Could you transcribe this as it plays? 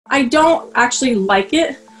I don't actually like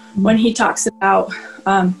it when he talks about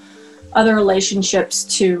other relationships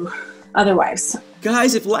to other wives.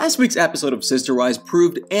 Guys, if last week's episode of Sister Wives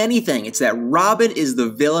proved anything, it's that Robyn is the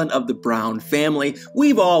villain of the Brown family.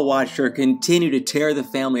 We've all watched her continue to tear the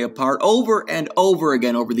family apart over and over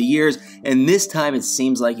again over the years, and this time it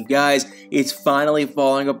seems like, you guys, it's finally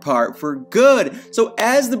falling apart for good. So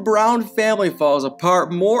as the Brown family falls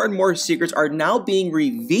apart, more and more secrets are now being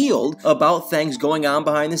revealed about things going on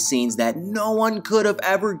behind the scenes that no one could have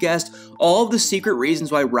ever guessed. All of the secret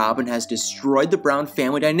reasons why Robyn has destroyed the Brown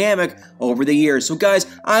family dynamic over the years. So guys,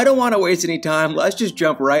 I don't want to waste any time. Let's just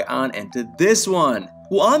jump right on into this one.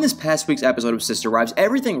 Well, on this past week's episode of Sister Wives,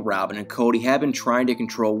 everything Robyn and Cody have been trying to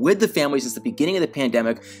control with the family since the beginning of the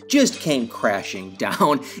pandemic just came crashing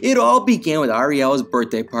down. It all began with Ariella's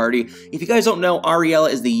birthday party. If you guys don't know,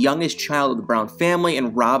 Ariella is the youngest child of the Brown family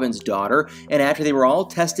and Robyn's daughter, and after they were all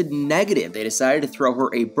tested negative, they decided to throw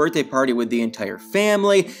her a birthday party with the entire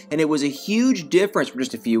family, and it was a huge difference from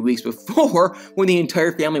just a few weeks before when the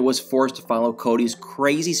entire family was forced to follow Cody's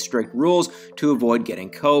crazy strict rules to avoid getting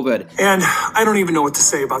COVID. And I don't even know what to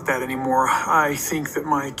say about that anymore. I think that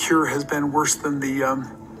my cure has been worse than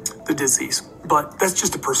the disease, but that's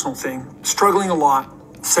just a personal thing. Struggling a lot,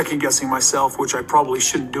 second-guessing myself, which I probably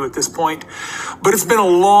shouldn't do at this point, but it's been a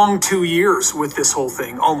long 2 years with this whole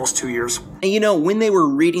thing, almost 2 years. And you know, when they were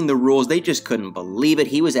reading the rules, they just couldn't believe it.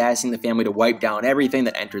 He was asking the family to wipe down everything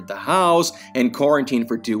that entered the house and quarantine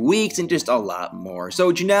for 2 weeks and just a lot more.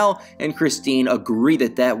 So Janelle and Christine agree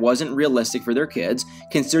that that wasn't realistic for their kids,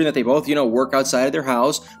 considering that they both, work outside of their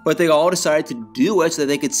house, but they all decided to do it so that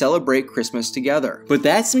they could celebrate Christmas together. But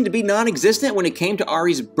that seemed to be non-existent when it came to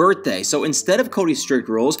Ari's birthday. So instead of Cody's strict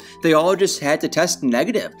rules, they all just had to test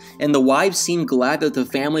negative. And the wives seemed glad that the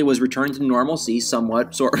family was returned to normalcy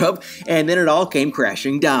somewhat, sort of, and then it all came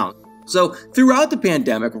crashing down. So throughout the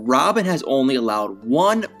pandemic, Robyn has only allowed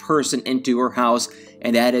one person into her house,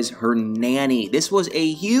 and that is her nanny. This was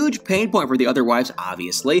a huge pain point for the other wives,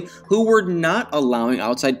 obviously, who were not allowing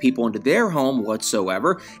outside people into their home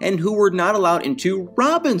whatsoever, and who were not allowed into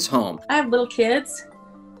Robyn's home. I have little kids,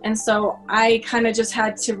 and so I kind of just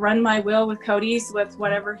had to run my will with Cody's with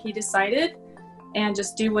whatever he decided, and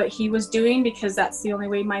just do what he was doing because that's the only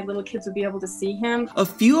way my little kids would be able to see him. A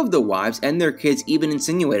few of the wives and their kids even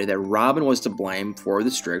insinuated that Robyn was to blame for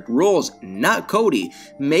the strict rules, not Cody,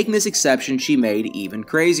 making this exception she made even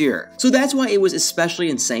crazier. So that's why it was especially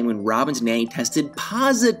insane when Robyn's nanny tested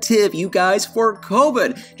positive, you guys, for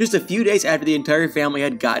COVID, just a few days after the entire family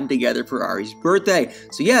had gotten together for Ari's birthday.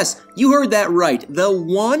 So yes, you heard that right. The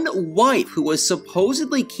one wife who was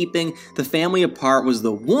supposedly keeping the family apart was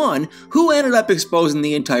the one who ended up exposing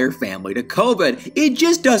the entire family to COVID. It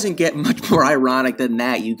just doesn't get much more ironic than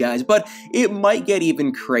that, you guys, but it might get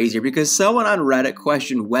even crazier because someone on Reddit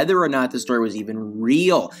questioned whether or not the story was even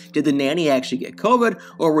real. Did the nanny actually get COVID,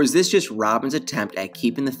 or was this just Robyn's attempt at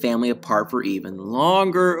keeping the family apart for even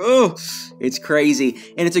longer? Ugh, it's crazy.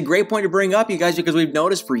 And it's a great point to bring up, you guys, because we've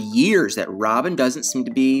noticed for years that Robyn doesn't seem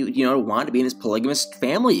to be, want to be in his polygamous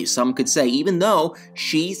family, some could say, even though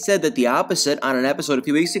she said that the opposite on an episode a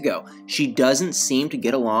few weeks ago. She doesn't seem to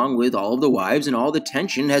get along with all of the wives, and all the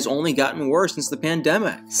tension has only gotten worse since the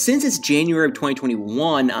pandemic. Since it's January of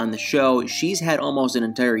 2021 on the show, she's had almost an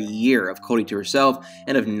entire year of Cody to herself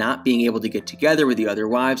and of not being able to get together with the other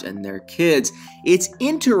wives and their kids. It's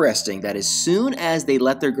interesting that as soon as they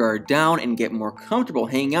let their guard down and get more comfortable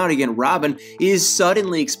hanging out again, Robyn is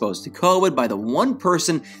suddenly exposed to COVID by the one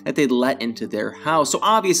person that they let into their house. So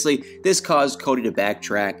obviously, this caused Cody to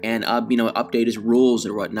backtrack and update his rules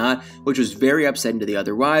or whatnot, which was very upsetting to the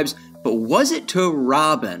other wives. But was it to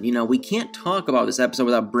Robyn? We can't talk about this episode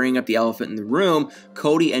without bringing up the elephant in the room,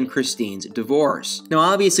 Cody and Christine's divorce. Now,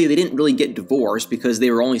 obviously, they didn't really get divorced because they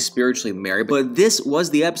were only spiritually married, but this was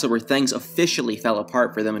the episode where things officially fell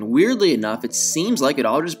apart for them, and weirdly enough, it seems like it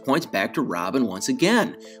all just points back to Robyn once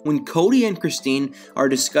again. When Cody and Christine are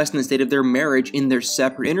discussing the state of their marriage in their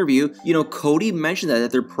separate interview, Cody mentioned that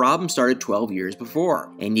their problem started 12 years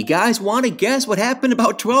before. And you guys want to guess what happened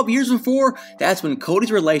about 12 years before? That's when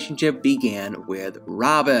Cody's relationship began with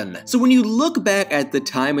Robyn. So when you look back at the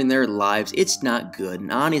time in their lives, it's not good,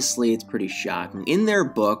 and honestly, it's pretty shocking. In their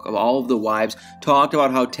book, all of the wives talked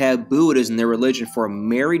about how taboo it is in their religion for a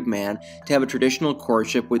married man to have a traditional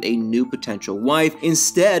courtship with a new potential wife.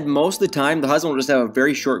 Instead, most of the time, the husband will just have a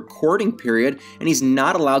very short courting period, and he's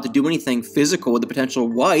not allowed to do anything physical with the potential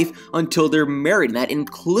wife until they're married, and that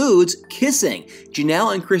includes kissing.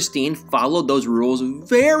 Janelle and Christine followed those rules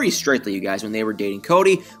very strictly, you guys, when they were dating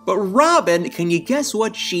Cody, but Robyn, can you guess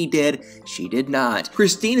what she did? She did not.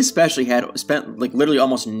 Christine especially had spent like literally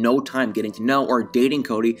almost no time getting to know or dating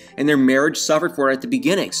Cody, and their marriage suffered for it at the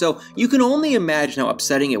beginning. So you can only imagine how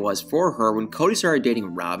upsetting it was for her when Cody started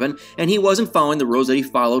dating Robyn, and he wasn't following the rules that he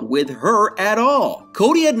followed with her at all.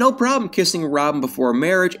 Cody had no problem kissing Robyn before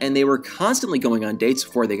marriage, and they were constantly going on dates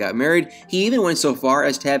before they got married. He even went so far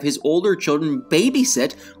as to have his older children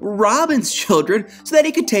babysit Robyn's children so that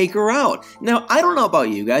he could take her out. Now, I don't know about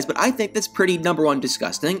you guys, but I think that's pretty, number one,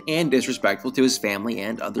 disgusting and disrespectful to his family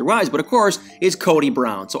and other wives. But of course, it's Cody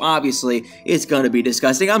Brown, so obviously it's gonna be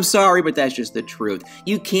disgusting. I'm sorry, but that's just the truth.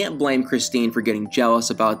 You can't blame Christine for getting jealous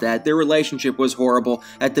about that. Their relationship was horrible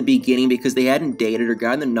at the beginning because they hadn't dated or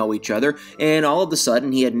gotten to know each other, and all of a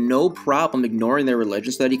sudden he had no problem ignoring their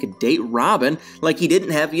religion so that he could date Robyn like he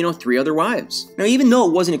didn't have, 3 other wives. Now, even though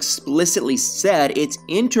it wasn't explicitly said, it's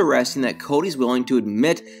interesting that Cody's willing to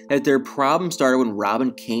admit that their problem started when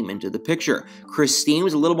Robyn came into the picture. Christine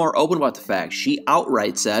was a little more open about the fact. She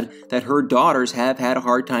outright said that her daughters have had a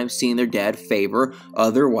hard time seeing their dad favor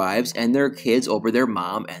other wives and their kids over their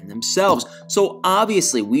mom and themselves. So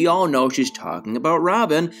obviously, we all know she's talking about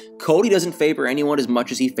Robyn. Cody doesn't favor anyone as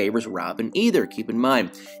much as he favors Robyn either, keep in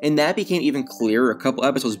mind. And that became even clearer a couple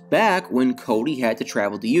episodes back when Cody had to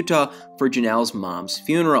travel to Utah for Janelle's mom's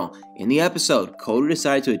funeral. In the episode, Cody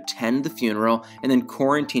decided to attend the funeral and then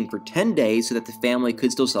quarantine for 10 days so that the family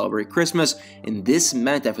could still celebrate Christmas. And this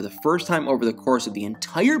meant that for the first time over the course of the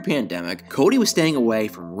entire pandemic, Cody was staying away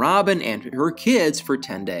from Robyn and her kids for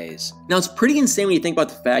 10 days. Now, it's pretty insane when you think about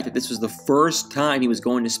the fact that this was the first time he was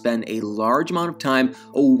going to spend a large amount of time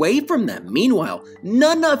away from them. Meanwhile,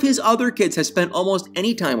 none of his other kids have spent almost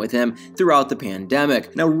any time with him throughout the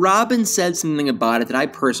pandemic. Now, Robyn said something about it that I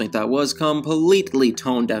personally thought was completely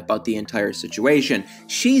tone deaf about the entire situation.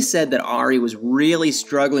 She said that Ari was really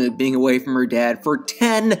struggling with being away from her dad for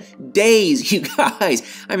 10 days, you guys.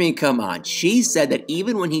 I mean, come on. She said that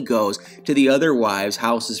even when he goes to the other wives'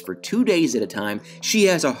 houses for 2 days at a time, she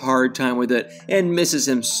has a hard time with it and misses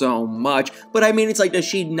him so much. But I mean, it's like, does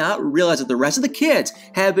she not realize that the rest of the kids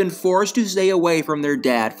have been forced to stay away from their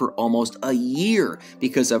dad for almost a year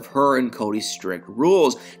because of her and Cody's strict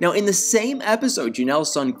rules? Now, in the same episode,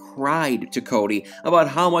 Janelle's son cried to Cody about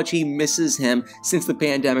how much he misses him since the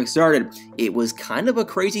pandemic started. It was kind of a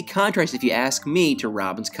crazy contrast, if you ask me, to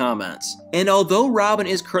Robyn's comments. And although Robyn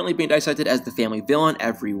is currently being dissected as the family villain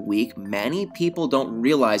every week, many people don't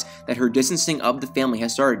realize that her distancing of the family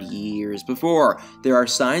has started years before. There are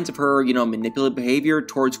signs of her, manipulative behavior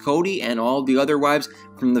towards Cody and all the other wives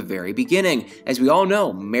from the very beginning. As we all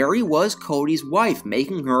know, Mary was Cody's wife,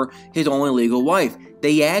 making her his only legal wife.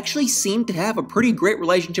 They actually seemed to have a pretty great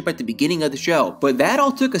relationship at the beginning of the show, but that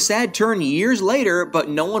all took a sad turn years later, but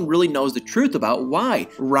no one really knows the truth about why.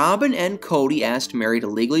 Robyn and Cody asked Mary to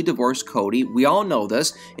legally divorce Cody, we all know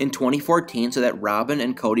this, in 2014 so that Robyn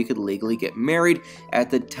and Cody could legally get married. At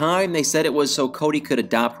the time, they said it was so Cody could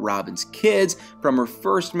adopt Robyn's kids from her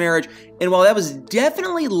first marriage, and while that was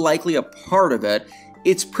definitely likely a part of it,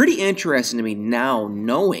 it's pretty interesting to me now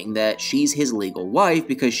knowing that she's his legal wife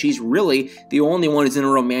because she's really the only one who's in a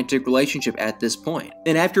romantic relationship at this point.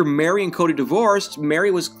 And after Mary and Cody divorced, Mary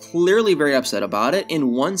was clearly very upset about it.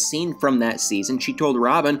 In one scene from that season, she told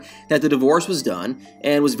Robyn that the divorce was done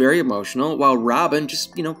and was very emotional, while Robyn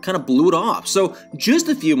just, kind of blew it off. So just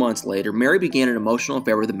a few months later, Mary began an emotional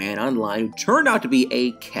affair with a man online who turned out to be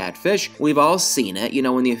a catfish. We've all seen it.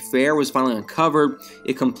 When the affair was finally uncovered,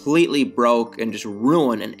 it completely broke and just ruined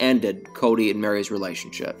and ended Cody and Mary's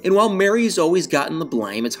relationship. And while Mary's always gotten the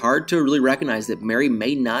blame, it's hard to really recognize that Mary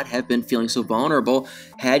may not have been feeling so vulnerable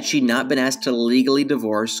had she not been asked to legally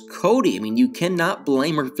divorce Cody. I mean, you cannot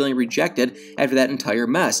blame her for feeling rejected after that entire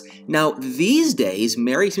mess. Now, these days,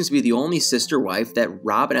 Mary seems to be the only sister wife that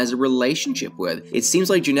Robyn has a relationship with. It seems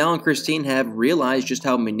like Janelle and Christine have realized just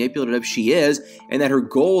how manipulative she is, and that her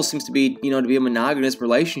goal seems to be, to be a monogamous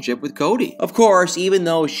relationship with Cody. Of course, even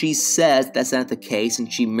though she says that's not the case,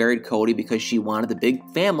 and she married Cody because she wanted the big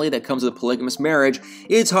family that comes with a polygamous marriage,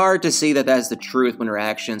 it's hard to see that that's the truth when her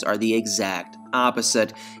actions are the exact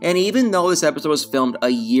opposite. And even though this episode was filmed a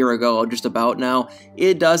year ago, just about now,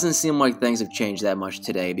 it doesn't seem like things have changed that much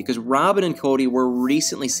today, because Robyn and Cody were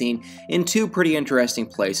recently seen in two pretty interesting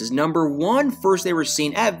places. Number one, first they were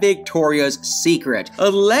seen at Victoria's Secret.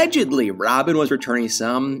 Allegedly, Robyn was returning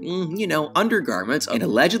some, undergarments, and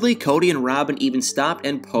allegedly Cody and Robyn even stopped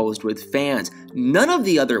and posed with fans. None of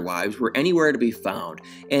the other wives were anywhere to be found.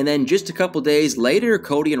 And then just a couple days later,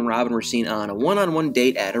 Cody and Robyn were seen on a one-on-one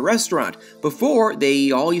date at a restaurant. Before before,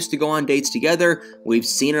 they all used to go on dates together. We've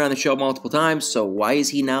seen it on the show multiple times, so why is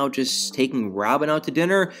he now just taking Robyn out to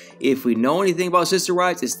dinner? If we know anything about Sister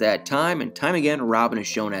Wives, it's that time and time again Robyn is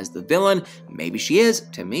shown as the villain. Maybe she is.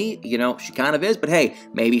 To me, you know, she kind of is, but hey,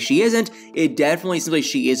 maybe she isn't. It definitely seems like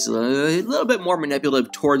she is a little bit more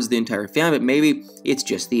manipulative towards the entire family, but maybe it's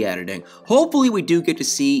just the editing. Hopefully we do get to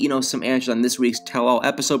see, you know, some answers on this week's tell-all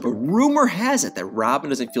episode, but rumor has it that Robyn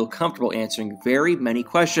doesn't feel comfortable answering very many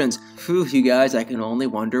questions. Phew, you guys, I can only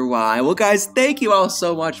wonder why. Well, guys, thank you all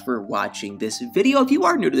so much for watching this video. If you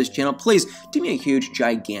are new to this channel, please do me a huge,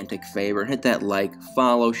 gigantic favor and hit that like,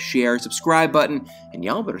 follow, share, subscribe button, and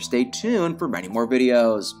y'all better stay tuned for many more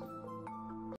videos.